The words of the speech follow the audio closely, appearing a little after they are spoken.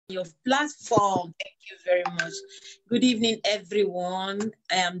your platform. Thank you very much. Good evening, everyone.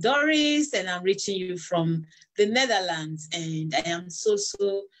 I am Doris, and I'm reaching you from the Netherlands. And I am so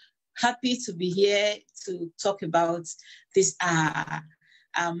happy to be here to talk about this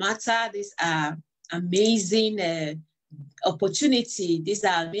matter, this amazing opportunity, this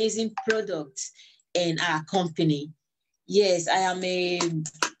amazing product in our company. Yes, I am a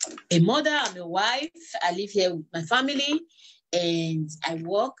mother, I'm a wife. I live here with my family, and I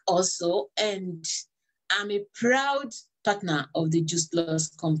work also, and I'm a proud partner of the Juice Plus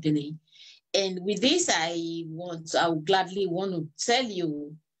company. And with this, I would gladly want to tell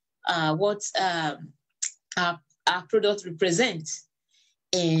you what our product represents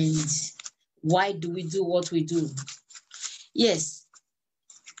and why do we do what we do. Yes,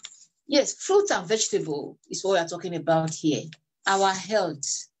 fruits and vegetable is what we're talking about here. Our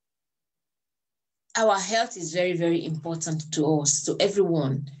health is very, very important to us, to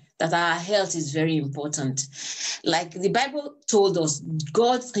everyone, that our health is very important. Like the Bible told us,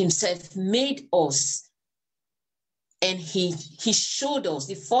 God himself made us, and he showed us,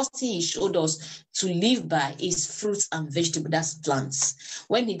 the first thing he showed us to live by is fruits and vegetables, that's plants.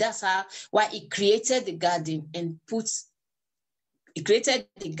 That's why he created the garden and created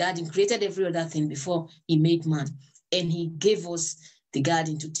every other thing before he made man. And he gave us the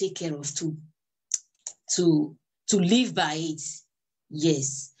garden to take care of, to live by it.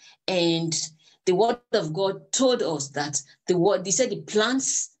 Yes. And the word of God told us that he said the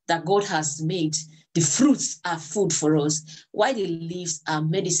plants that God has made, the fruits are food for us, while the leaves are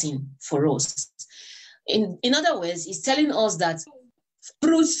medicine for us. In other words, he's telling us that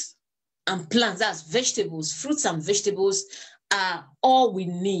fruits and plants, that's vegetables, fruits and vegetables are all we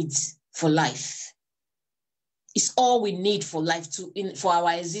need for life. It's all we need for life, for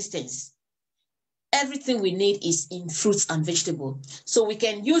our existence. Everything we need is in fruits and vegetables. So we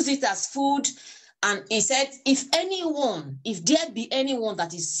can use it as food. And he said, if there be anyone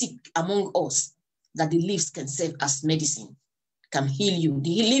that is sick among us, that the leaves can serve as medicine, can heal you.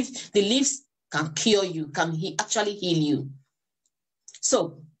 The leaves can cure you, actually heal you.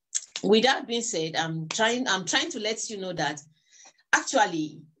 So with that being said, I'm trying to let you know that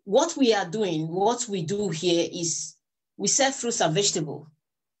actually what we are doing, what we do here is we sell fruits and vegetables.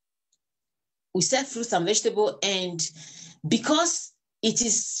 We sell fruits and vegetables, and because it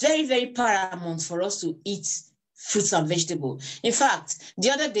is very, very paramount for us to eat fruits and vegetables. In fact,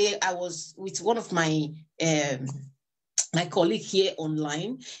 the other day I was with one of my colleague here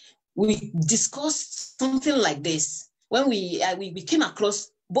online. We discussed something like this when we came across,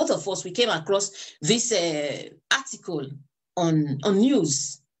 both of us, we came across this article on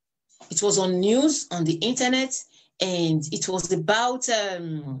news. It was on news on the internet, and it was about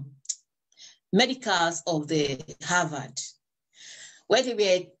medicals of the Harvard, where they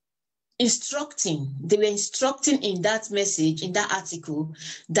were instructing in that message, in that article,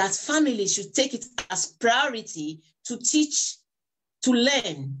 that families should take it as priority to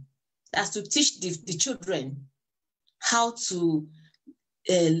learn, as to teach the children how to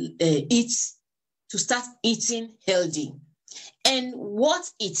eat, to start eating healthy. And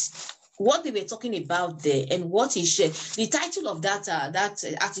what they were talking about there, and what he shared, the title of that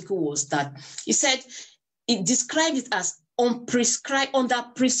article was that he said it described it as under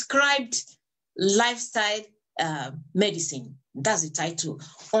prescribed lifestyle medicine. That's the title,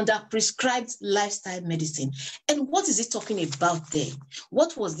 under prescribed lifestyle medicine. And what is it talking about there?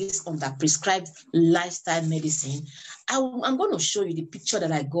 What was this under prescribed lifestyle medicine? I'm going to show you the picture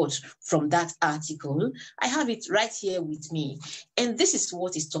that I got from that article. I have it right here with me. And this is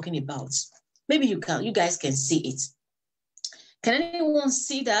what it's talking about. Maybe you guys can see it. Can anyone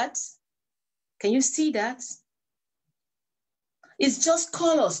see that? Can you see that? It's just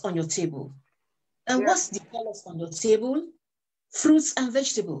colors on your table. And what's the colors on your table? Fruits and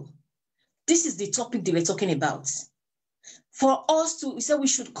vegetables. This is the topic they were talking about. For us to, we said we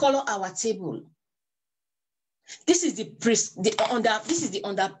should color our table. This is the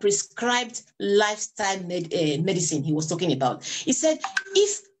under prescribed lifestyle medicine he was talking about. He said,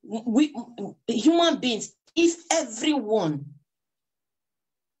 if we human beings, if everyone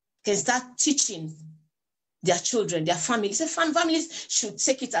can start teaching their children, their families, he said families should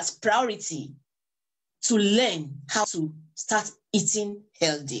take it as priority to learn how to start eating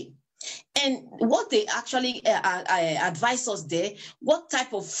healthy. And what they actually advise us there, what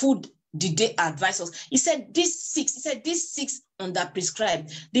type of food did they advise us? He said these six under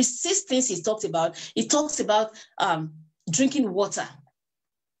prescribed. The 6 things he talks about drinking water,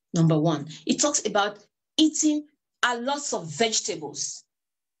 number 1. He talks about eating a lot of vegetables.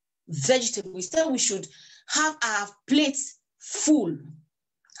 Vegetables. He said we should have our plates full.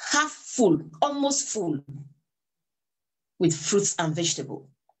 full, almost full with fruits and vegetables.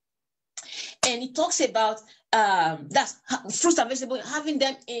 And it talks about that's fruits and vegetables, having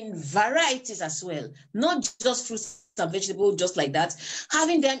them in varieties as well, not just fruits and vegetables just like that,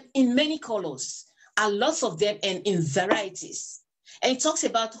 having them in many colors, and lots of them, and in varieties. And it talks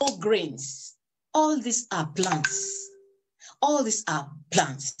about whole grains. All these are plants. All these are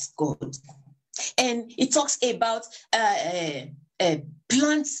plants, God. And it talks about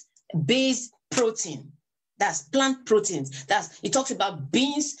plant-based protein. That's plant proteins. It talks about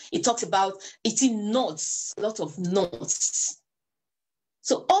beans. It talks about eating nuts, a lot of nuts.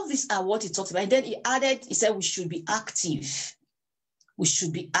 So all these are what he talks about. And then he said we should be active. We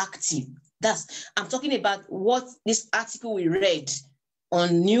should be active. I'm talking about what this article we read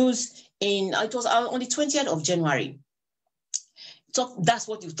on news it was on the 20th of January. That's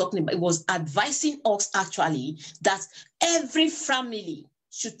what he was talking about. It was advising us actually that every family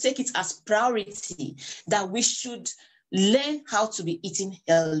should take it as priority, that we should learn how to be eating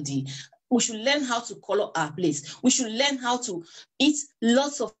healthy. We should learn how to color our plates. We should learn how to eat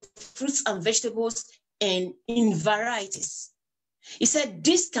lots of fruits and vegetables and in varieties. He said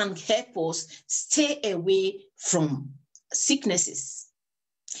this can help us stay away from sicknesses.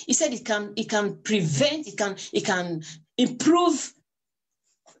 He said it can prevent, it can improve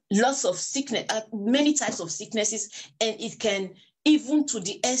lots of sickness, many types of sicknesses, and it can even to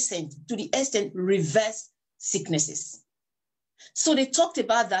the extent reverse sicknesses. So they talked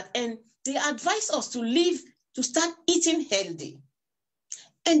about that, and they advised us to start eating healthy.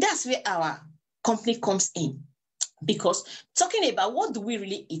 And that's where our company comes in. Because talking about what do we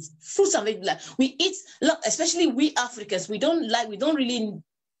really eat? Fruits and vegetables. We eat, especially we Africans, we don't really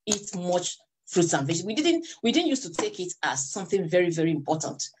eat much fruits and vegetables. We didn't used to take it as something very, very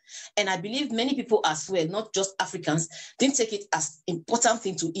important. And I believe many people as well, not just Africans, didn't take it as important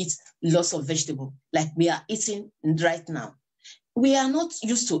thing to eat lots of vegetables like we are eating right now. We are not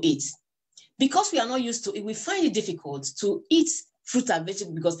used to it. Because we are not used to it, we find it difficult to eat fruit and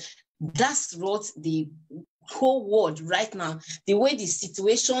vegetables because that's what the whole world right now, the way the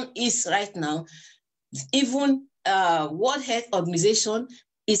situation is right now, even World Health Organization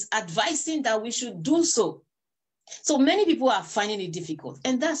is advising that we should do so. So many people are finding it difficult,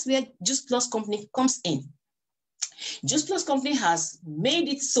 and that's where Juice Plus Company comes in. Juice Plus Company has made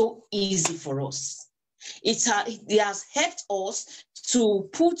it so easy for us. It has helped us to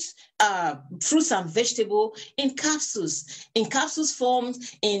put fruits and vegetables in capsules form,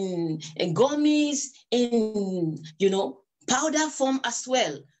 in gummies, in powder form as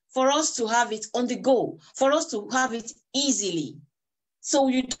well, for us to have it on the go, for us to have it easily. So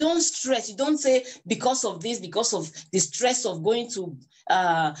you don't stress, you don't say because of this, because of the stress of going to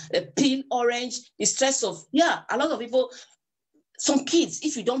peel orange, the stress of, a lot of people, some kids,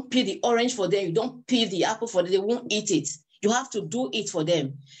 if you don't peel the orange for them, you don't peel the apple for them, they won't eat it. You have to do it for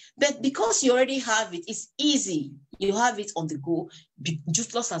them. But because you already have it, it's easy. You have it on the go. Juice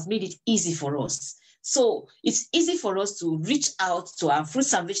Plus has made it easy for us. So it's easy for us to reach out to our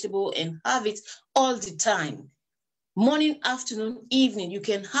fruits and vegetables and have it all the time. Morning, afternoon, evening, you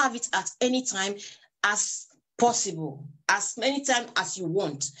can have it at any time as possible, as many times as you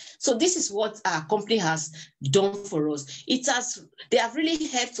want. So this is what our company has done for us. They have really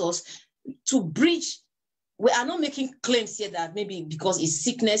helped us to bridge. We are not making claims here that maybe because it's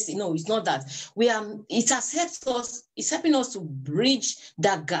sickness, it's not that. It has helped us, it's helping us to bridge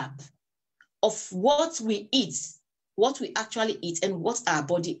that gap of what we eat, what we actually eat, and what our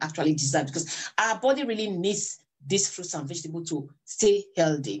body actually desires, because our body really needs these fruits and vegetables to stay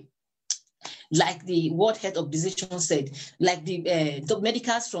healthy. Like the World Health Organization said, like the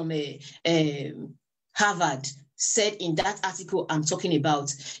medicals from Harvard said in that article I'm talking about,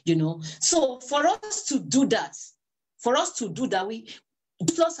 So for us to do that,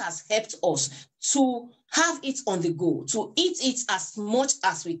 Plus has helped us to have it on the go, to eat it as much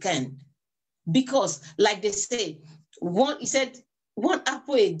as we can. Because like they say, one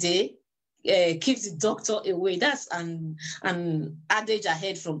apple a day keeps the doctor away. That's an adage I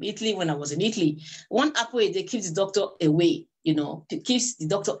heard from Italy when I was in Italy. One apple a day keeps the doctor away, keeps the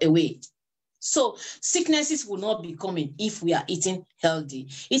doctor away. So sicknesses will not be coming if we are eating healthy.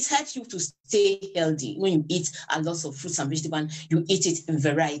 It helps you to stay healthy when you eat a lot of fruits and vegetables and you eat it in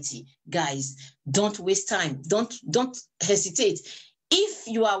variety. Guys, don't waste time. Don't hesitate. If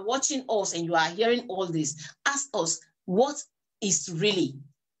you are watching us and you are hearing all this, ask us what is really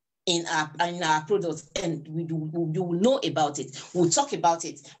in our products, and you will know about it. We'll talk about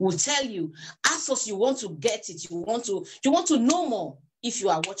it. We'll tell you. Ask us. You want to get it. You want to know more. If you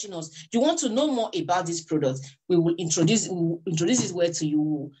are watching us, you want to know more about this product. We will introduce this word to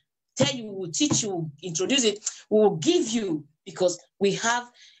you. tell you, we will teach you, we'll introduce it, we will give you, because we have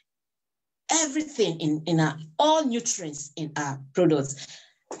everything in our, all nutrients in our products.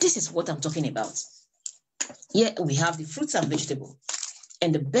 This is what I'm talking about. Here we have the fruits and vegetables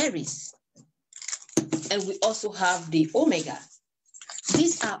and the berries. And we also have the omega.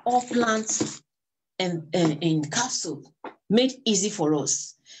 These are all plants and in capsule, made easy for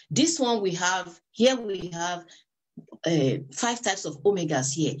us. This one we have, here we have 5 types of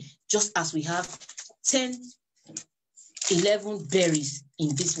omegas here, just as we have 10, 11 berries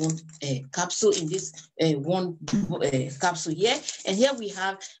in this one capsule, in this one capsule here. And here we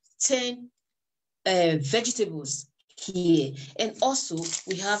have 10 vegetables here. And also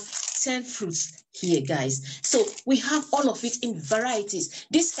we have 10 fruits here, guys. So we have all of it in varieties.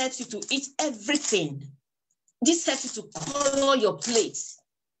 This helps you to eat everything. This helps you to color your plate.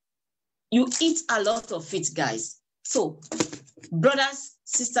 You eat a lot of it, guys. So brothers,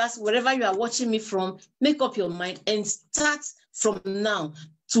 sisters, wherever you are watching me from, make up your mind and start from now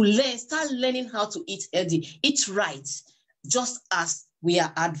to learn, start learning how to eat healthy, eat right, just as we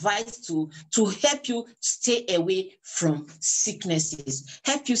are advised to help you stay away from sicknesses,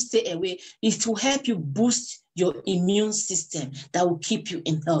 help you stay away. It will help you boost your immune system that will keep you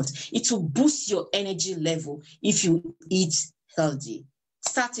in health. It will boost your energy level if you eat healthy.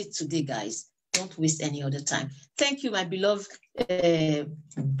 Start it today, guys. Don't waste any other time. Thank you, my beloved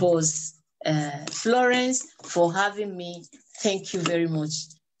boss Florence, for having me. Thank you very much.